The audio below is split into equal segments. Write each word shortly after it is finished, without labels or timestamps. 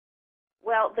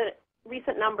Well, the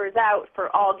recent numbers out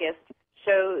for August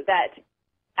show that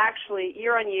actually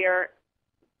year-on-year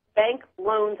bank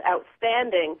loans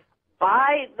outstanding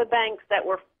by the banks that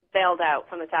were bailed out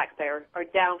from the taxpayer are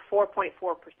down 4.4%.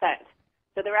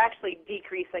 So they're actually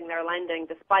decreasing their lending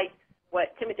despite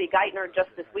what Timothy Geithner just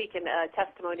this week in a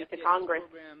testimony to Congress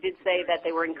did say that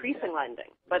they were increasing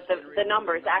lending. But the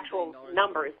numbers, actual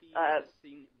numbers,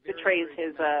 betrays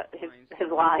his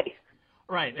lie.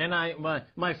 Right, and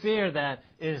my fear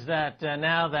is that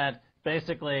now that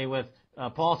basically with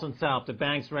Paulson's help, the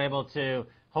banks were able to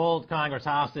hold Congress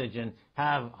hostage and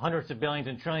have hundreds of billions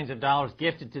and trillions of dollars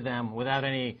gifted to them without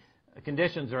any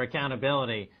conditions or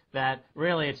accountability, that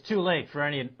really it's too late for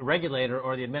any regulator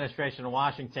or the administration in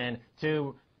Washington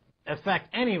to affect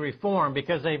any reform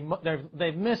because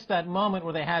they've missed that moment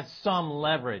where they had some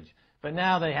leverage. But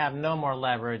now they have no more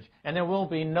leverage, and there will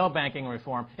be no banking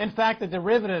reform. In fact, the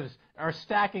derivatives are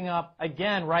stacking up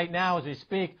again right now as we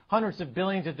speak. Hundreds of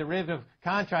billions of derivative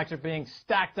contracts are being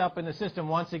stacked up in the system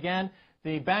once again.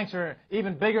 The banks are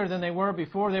even bigger than they were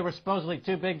before. They were supposedly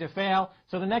too big to fail.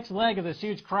 So the next leg of this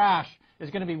huge crash is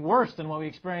going to be worse than what we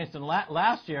experienced in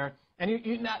last year. And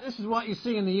now, this is what you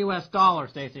see in the U.S. dollar,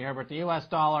 Stacey Herbert. The U.S.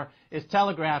 dollar is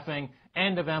telegraphing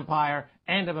end of empire,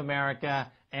 end of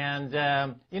America. And,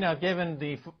 given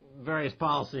the various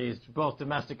policies, both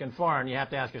domestic and foreign, you have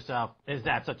to ask yourself, is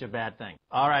that such a bad thing?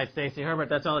 All right, Stacey Herbert,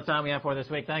 that's all the time we have for this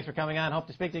week. Thanks for coming on. Hope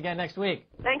to speak to you again next week.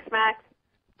 Thanks, Max.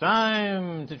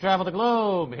 Time to travel the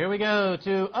globe. Here we go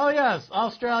to,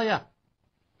 Australia.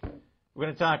 We're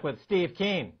going to talk with Steve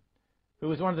Keen,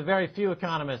 who is one of the very few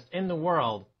economists in the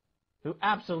world who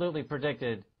absolutely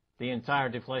predicted the entire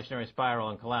deflationary spiral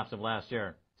and collapse of last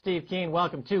year. Steve Keen,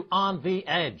 welcome to On the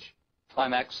Edge. Hi,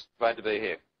 Max. Glad to be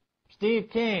here. Steve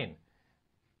Keen,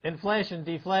 inflation,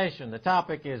 deflation. The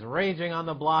topic is raging on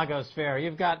the blogosphere.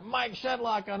 You've got Mike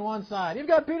Shedlock on one side. You've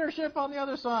got Peter Schiff on the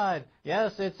other side.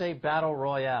 Yes, it's a battle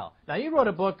royale. Now, you wrote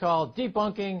a book called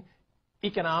Debunking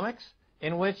Economics,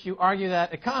 in which you argue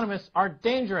that economists are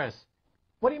dangerous.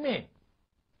 What do you mean?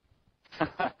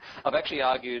 I've actually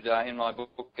argued in my book,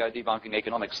 Debunking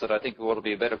Economics, that I think we ought to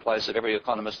be a better place if every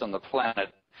economist on the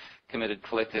planet committed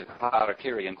collective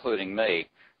harakiri, including me,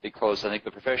 because I think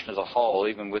the profession as a whole,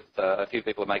 even with a few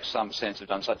people who make some sense, have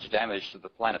done such damage to the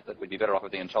planet that we'd be better off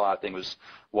if the entire thing was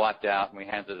wiped out and we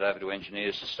handed it over to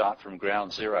engineers to start from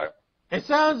ground zero. It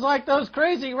sounds like those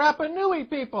crazy Rapa Nui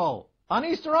people on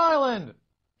Easter Island.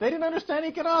 They didn't understand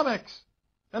economics,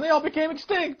 and they all became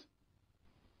extinct.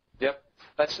 Yep.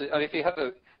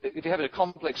 If you have a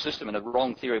complex system and a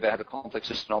wrong theory about how a complex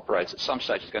system operates, at some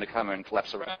stage it's going to come and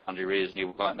collapse around your ears and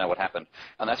you won't know what happened.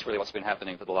 And that's really what's been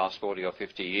happening for the last 40 or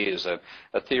 50 years, a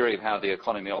theory of how the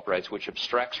economy operates which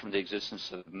abstracts from the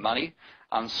existence of money,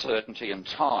 uncertainty and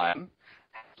time,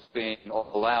 has been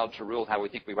allowed to rule how we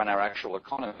think we run our actual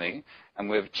economy, and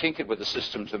we've tinkered with the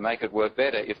system to make it work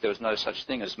better if there was no such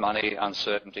thing as money,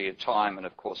 uncertainty, time and,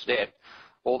 of course, debt.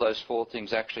 All those four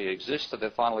things actually exist, so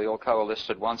they're finally all coalesced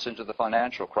at once into the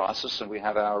financial crisis, and we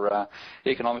have our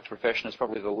economics profession as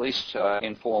probably the least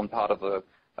informed part of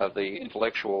the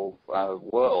intellectual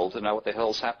world to know what the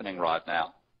hell's happening right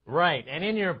now. Right, and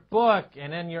in your book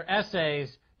and in your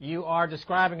essays, you are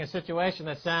describing a situation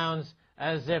that sounds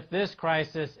as if this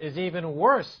crisis is even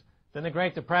worse than the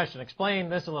Great Depression. Explain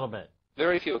this a little bit.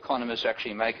 Very few economists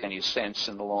actually make any sense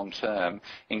in the long term,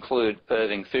 include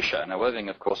Irving Fisher. Now, Irving,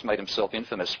 of course, made himself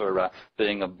infamous for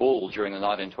being a bull during the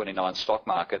 1929 stock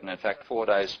market, and in fact, 4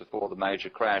 days before the major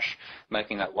crash,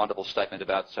 making that wonderful statement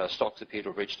about stocks appear to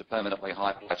have reached a permanently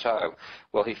high plateau.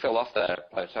 Well, he fell off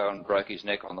that plateau and broke his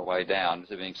neck on the way down,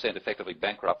 to being sent effectively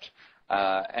bankrupt.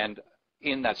 And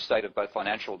in that state of both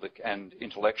financial and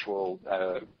intellectual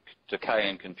decay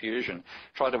and confusion,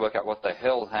 tried to work out what the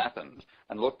hell happened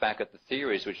and look back at the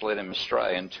theories which led him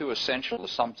astray. And two essential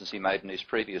assumptions he made in his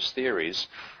previous theories,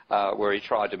 where he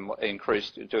tried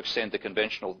to extend the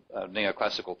conventional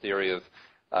neoclassical theory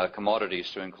of commodities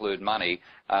to include money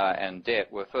and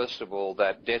debt, were first of all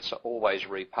that debts are always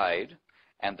repaid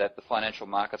and that the financial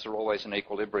markets are always in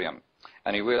equilibrium.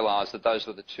 And he realized that those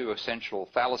were the two essential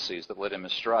fallacies that led him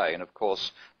astray. And of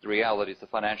course, the reality is the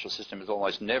financial system is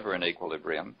almost never in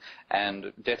equilibrium,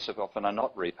 and debts often are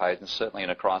not repaid, and certainly in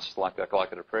a crisis like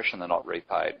a depression, they're not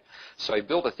repaid. So he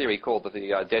built a theory called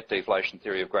the debt deflation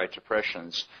theory of Great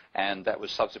Depressions, and that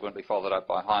was subsequently followed up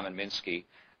by Hyman Minsky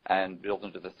and built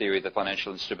into the theory of the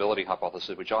financial instability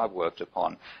hypothesis, which I've worked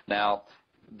upon. Now,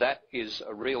 that is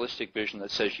a realistic vision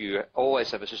that says you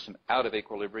always have a system out of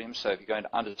equilibrium. So if you're going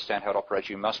to understand how it operates,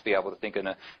 you must be able to think in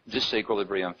a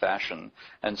disequilibrium fashion.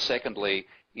 And secondly,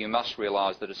 you must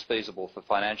realise that it's feasible for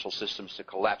financial systems to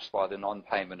collapse by the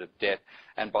non-payment of debt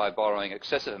and by borrowing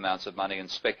excessive amounts of money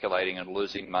and speculating and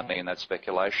losing money in that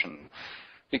speculation.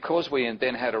 Because we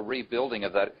then had a rebuilding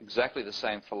of that exactly the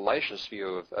same fallacious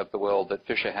view of the world that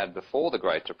Fisher had before the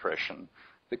Great Depression,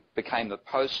 became the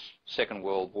post-Second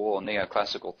World War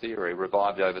neoclassical theory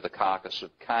revived over the carcass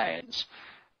of Keynes.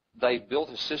 They built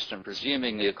a system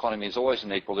presuming the economy is always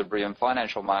in equilibrium,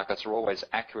 financial markets are always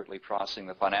accurately pricing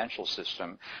the financial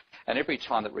system, and every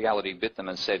time that reality bit them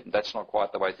and said, that's not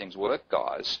quite the way things work,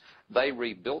 guys, they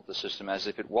rebuilt the system as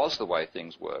if it was the way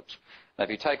things worked. Now, if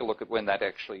you take a look at when that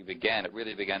actually began, it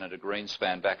really began under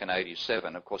Greenspan back in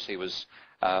 '87. Of course, he was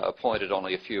appointed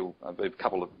only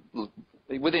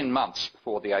within months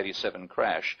before the '87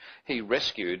 crash. He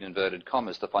rescued, inverted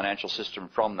commas, the financial system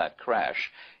from that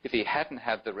crash. If he hadn't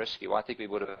had the rescue, I think we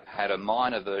would have had a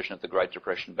minor version of the Great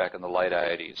Depression back in the late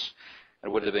 '80s.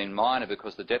 It would have been minor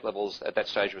because the debt levels at that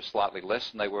stage were slightly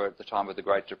less than they were at the time of the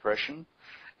Great Depression,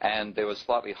 and there was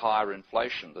slightly higher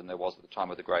inflation than there was at the time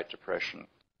of the Great Depression.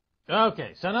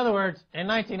 Okay, so in other words, in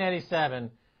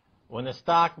 1987, when the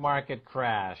stock market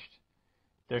crashed,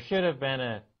 there should have been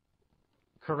a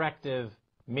corrective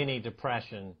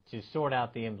mini-depression to sort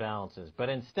out the imbalances. But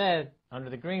instead, under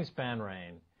the Greenspan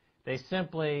reign, they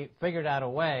simply figured out a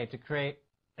way to create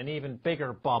an even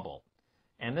bigger bubble.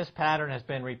 And this pattern has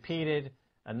been repeated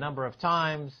a number of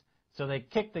times, so they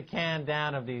kicked the can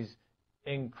down of these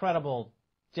incredible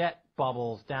jet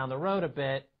bubbles down the road a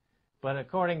bit, but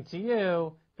according to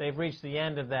you, they've reached the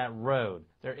end of that road.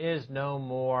 There is no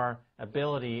more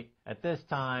ability at this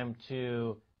time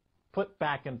to put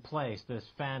back in place this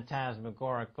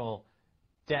phantasmagorical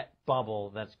debt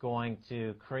bubble that's going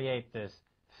to create this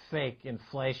fake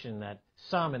inflation that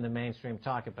some in the mainstream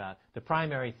talk about. The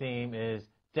primary theme is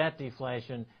debt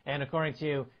deflation, and according to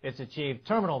you, it's achieved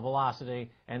terminal velocity,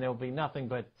 and there will be nothing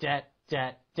but debt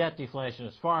deflation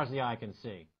as far as the eye can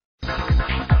see.